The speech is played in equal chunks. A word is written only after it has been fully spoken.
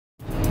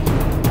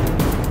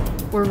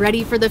We're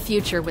ready for the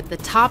future with the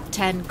top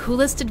 10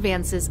 coolest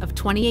advances of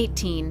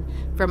 2018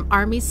 from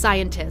Army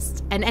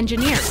scientists and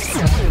engineers.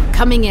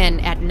 Coming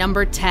in at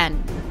number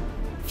 10.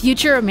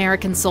 Future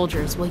American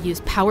soldiers will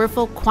use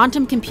powerful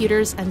quantum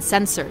computers and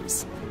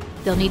sensors.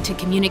 They'll need to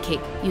communicate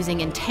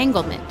using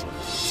entanglement,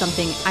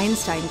 something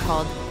Einstein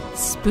called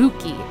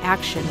spooky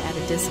action at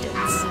a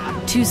distance.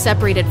 Two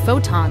separated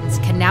photons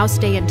can now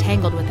stay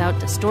entangled without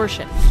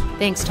distortion,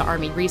 thanks to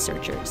Army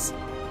researchers.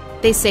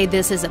 They say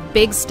this is a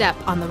big step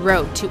on the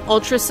road to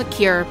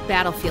ultra-secure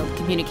battlefield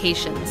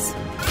communications.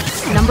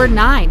 Number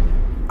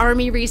 9.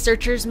 Army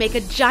researchers make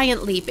a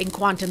giant leap in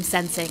quantum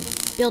sensing,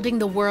 building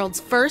the world's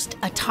first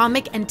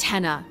atomic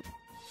antenna.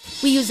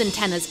 We use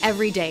antennas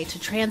every day to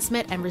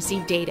transmit and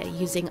receive data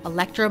using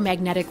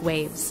electromagnetic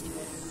waves.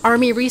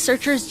 Army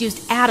researchers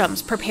used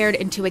atoms prepared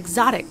into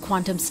exotic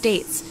quantum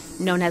states,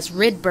 known as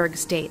Rydberg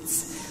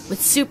states, with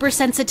super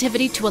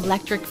sensitivity to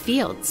electric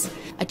fields,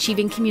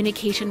 achieving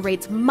communication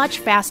rates much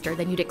faster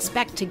than you'd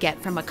expect to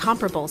get from a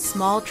comparable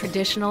small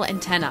traditional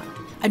antenna.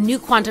 A new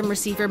quantum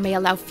receiver may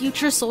allow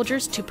future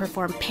soldiers to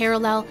perform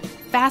parallel,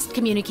 fast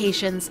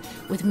communications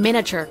with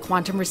miniature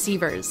quantum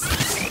receivers.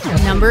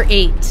 Number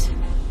 8.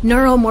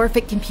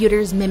 Neuromorphic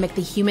computers mimic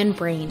the human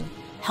brain,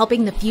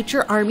 helping the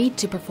future Army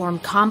to perform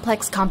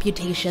complex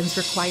computations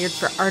required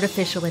for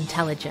artificial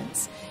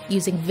intelligence,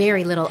 using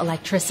very little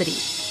electricity,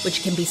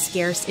 which can be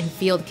scarce in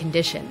field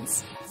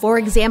conditions. For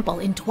example,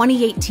 in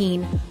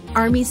 2018,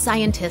 Army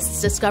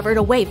scientists discovered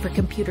a way for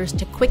computers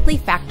to quickly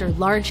factor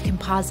large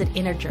composite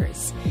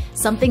integers,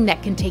 something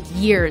that can take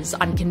years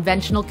on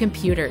conventional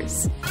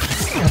computers.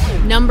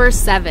 Number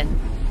 7.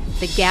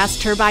 The gas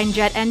turbine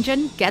jet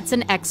engine gets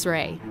an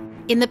X-ray.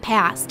 In the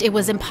past, it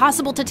was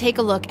impossible to take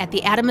a look at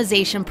the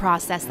atomization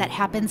process that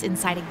happens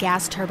inside a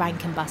gas turbine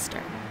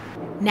combustor.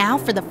 Now,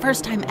 for the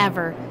first time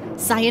ever,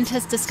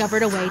 scientists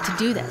discovered a way to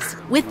do this.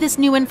 With this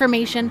new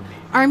information,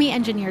 Army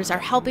engineers are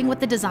helping with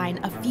the design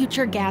of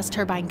future gas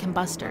turbine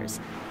combustors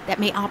that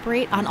may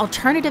operate on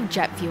alternative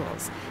jet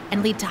fuels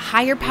and lead to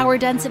higher power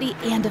density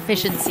and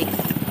efficiency.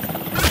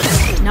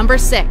 Number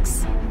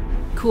 6.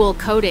 Cool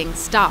coating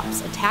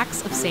stops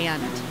attacks of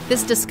sand.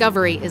 This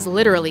discovery is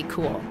literally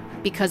cool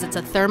because it's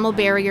a thermal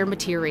barrier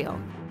material.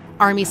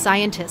 Army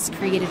scientists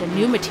created a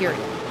new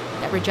material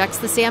that rejects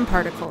the sand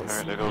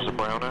particles,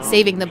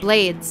 saving the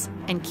blades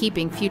and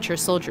keeping future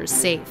soldiers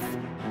safe.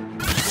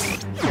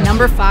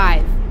 Number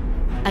 5.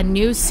 A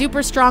new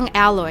super strong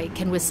alloy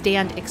can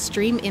withstand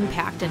extreme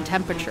impact and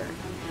temperature,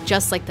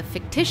 just like the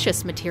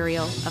fictitious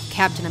material of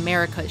Captain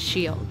America's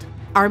shield.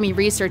 Army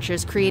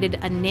researchers created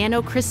a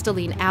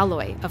nanocrystalline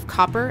alloy of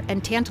copper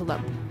and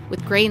tantalum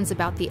with grains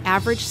about the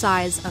average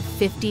size of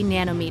 50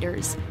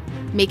 nanometers,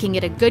 making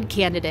it a good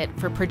candidate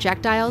for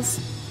projectiles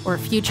or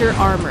future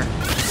armor.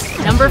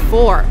 Number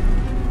 4.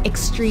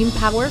 Extreme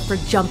power for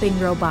jumping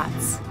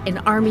robots. An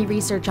Army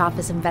Research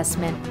Office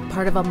investment,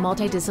 part of a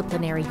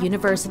multidisciplinary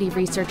university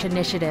research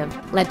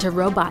initiative, led to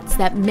robots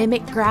that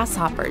mimic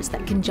grasshoppers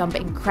that can jump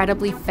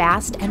incredibly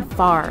fast and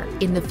far.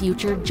 In the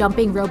future,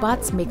 jumping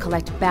robots may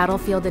collect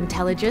battlefield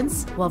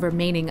intelligence while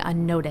remaining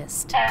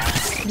unnoticed.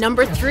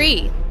 Number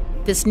 3.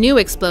 This new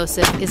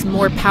explosive is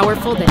more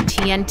powerful than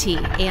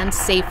TNT and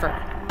safer.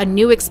 A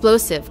new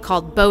explosive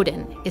called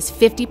Bowden is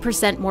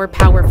 50% more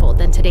powerful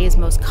than today's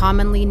most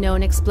commonly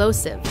known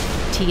explosive,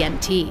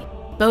 TNT.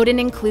 Bowden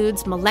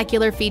includes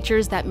molecular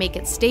features that make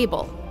it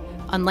stable.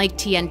 Unlike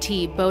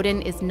TNT,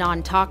 Bowden is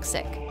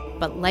non-toxic,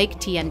 but like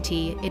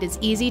TNT, it is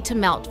easy to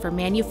melt for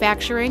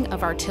manufacturing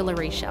of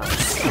artillery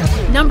shells.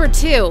 Number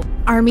 2.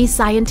 Army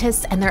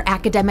scientists and their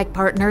academic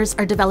partners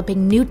are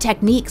developing new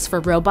techniques for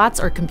robots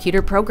or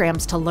computer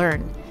programs to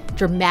learn,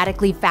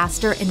 dramatically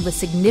faster and with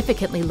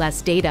significantly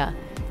less data,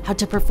 how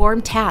to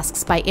perform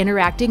tasks by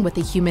interacting with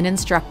a human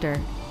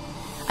instructor.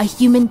 A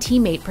human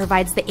teammate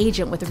provides the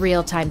agent with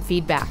real-time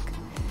feedback.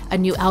 A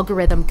new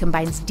algorithm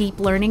combines deep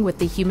learning with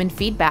the human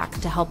feedback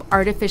to help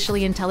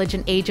artificially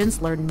intelligent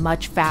agents learn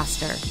much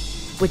faster,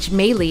 which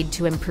may lead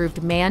to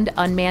improved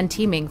manned-unmanned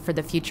teaming for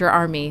the future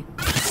Army.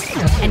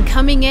 And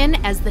coming in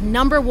as the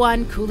number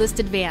 1 coolest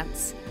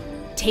advance,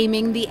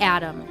 taming the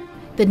atom.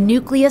 The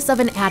nucleus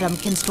of an atom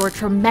can store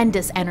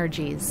tremendous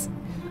energies.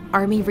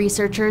 Army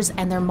researchers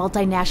and their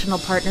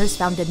multinational partners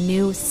found a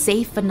new,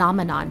 safe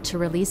phenomenon to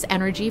release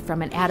energy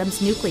from an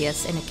atom's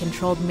nucleus in a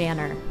controlled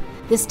manner.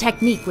 This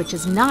technique, which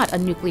is not a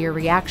nuclear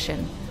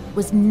reaction,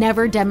 was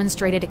never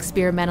demonstrated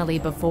experimentally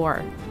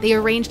before. They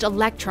arranged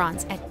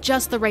electrons at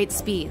just the right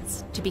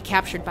speeds to be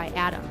captured by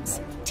atoms,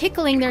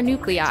 tickling their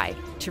nuclei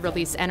to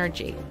release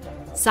energy.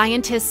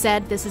 Scientists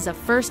said this is a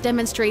first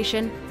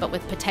demonstration, but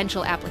with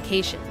potential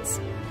applications,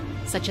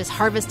 such as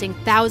harvesting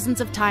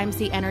thousands of times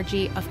the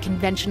energy of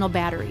conventional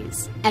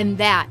batteries. And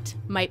that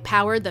might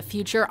power the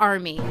future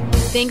Army.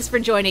 Thanks for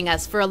joining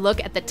us for a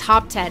look at the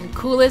top 10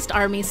 coolest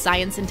Army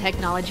science and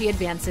technology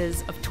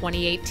advances of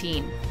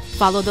 2018.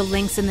 Follow the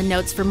links in the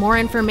notes for more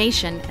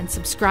information and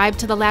subscribe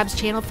to the Labs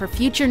channel for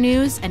future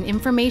news and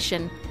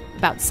information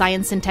about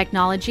science and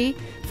technology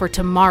for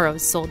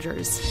tomorrow's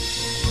soldiers.